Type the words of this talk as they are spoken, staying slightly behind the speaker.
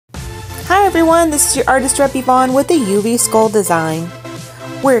Hi everyone, this is your artist rep Yvonne with the UV Skull design.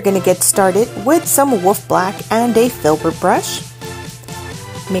 We're going to get started with some Wolf Black and a filbert brush.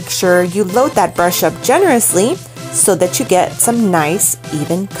 Make sure you load that brush up generously so that you get some nice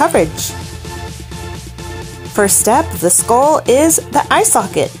even coverage. First step of the skull is the eye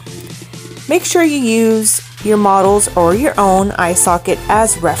socket. Make sure you use your model's or your own eye socket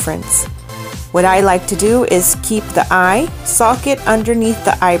as reference. What I like to do is keep the eye socket underneath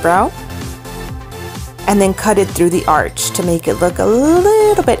the eyebrow and then cut it through the arch to make it look a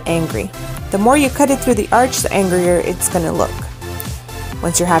little bit angry. The more you cut it through the arch, the angrier it's going to look.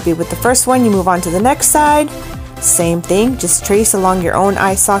 Once you're happy with the first one, you move on to the next side. Same thing, just trace along your own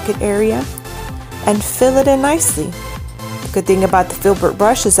eye socket area and fill it in nicely. The good thing about the filbert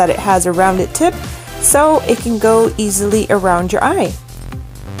brush is that it has a rounded tip, so it can go easily around your eye.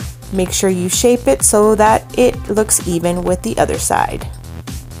 Make sure you shape it so that it looks even with the other side.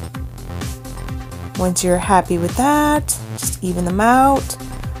 Once you're happy with that, just even them out,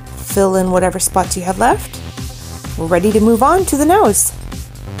 fill in whatever spots you have left. We're ready to move on to the nose.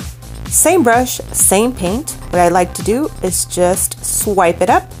 Same brush, same paint. What I like to do is just swipe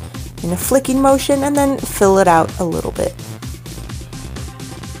it up in a flicking motion and then fill it out a little bit.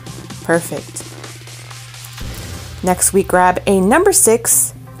 Perfect. Next we grab a number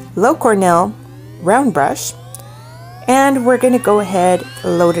 6 Low Cornell round brush and we're going to go ahead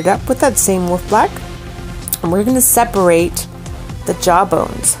load it up with that same Wolf Black, and we're going to separate the jaw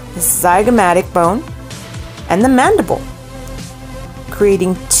bones, the zygomatic bone and the mandible,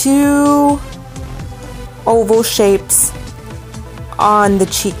 creating two oval shapes on the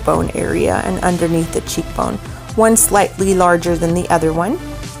cheekbone area and underneath the cheekbone, one slightly larger than the other one.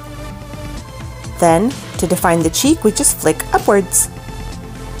 Then to define the cheek, we just flick upwards.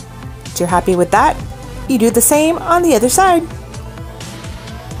 If you're happy with that, you do the same on the other side.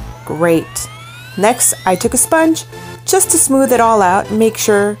 Great. Next, I took a sponge just to smooth it all out and make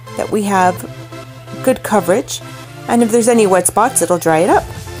sure that we have good coverage, and if there's any wet spots, it'll dry it up.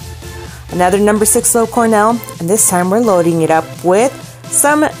 Another number 6 Low Cornell, and this time we're loading it up with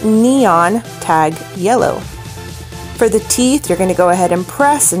some neon tag yellow. For the teeth, you're going to go ahead and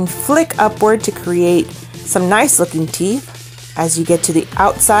press and flick upward to create some nice looking teeth. As you get to the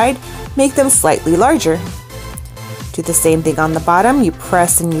outside, make them slightly larger. Do the same thing on the bottom. You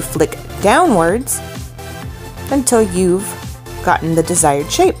press and you flick downwards until you've gotten the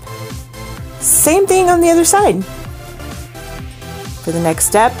desired shape. Same thing on the other side. For the next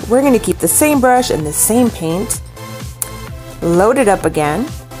step, we're going to keep the same brush and the same paint, load it up again,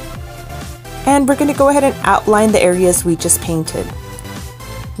 and we're going to go ahead and outline the areas we just painted.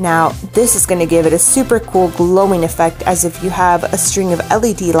 Now, this is going to give it a super cool glowing effect, as if you have a string of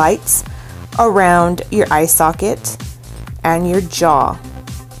LED lights around your eye socket and your jaw.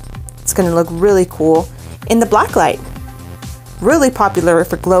 It's going to look really cool in the black light. Really popular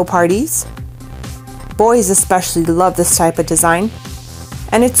for glow parties. Boys especially love this type of design.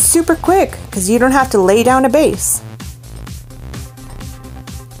 And it's super quick because you don't have to lay down a base.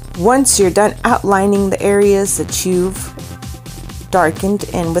 Once you're done outlining the areas that you've darkened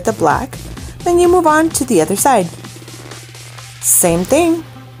in with the black, then you move on to the other side. Same thing.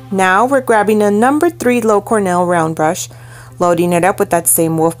 Now we're grabbing a number 3 Low Cornell round brush, loading it up with that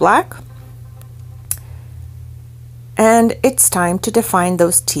same Wolf Black, and it's time to define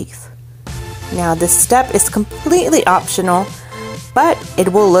those teeth. Now this step is completely optional, but it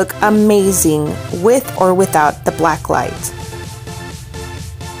will look amazing with or without the black light.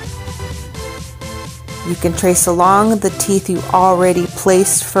 You can trace along the teeth you already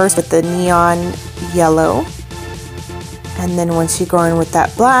placed first with the neon yellow, and then once you go in with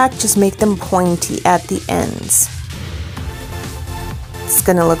that black, just make them pointy at the ends. It's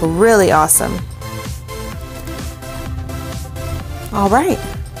gonna look really awesome. Alright,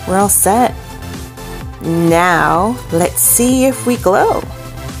 we're all set. Now, let's see if we glow.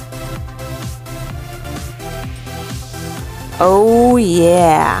 Oh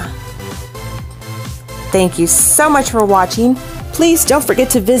yeah! Thank you so much for watching. Please don't forget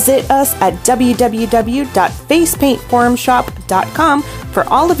to visit us at www.facepaintforumshop.com for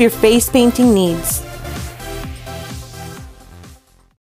all of your face painting needs.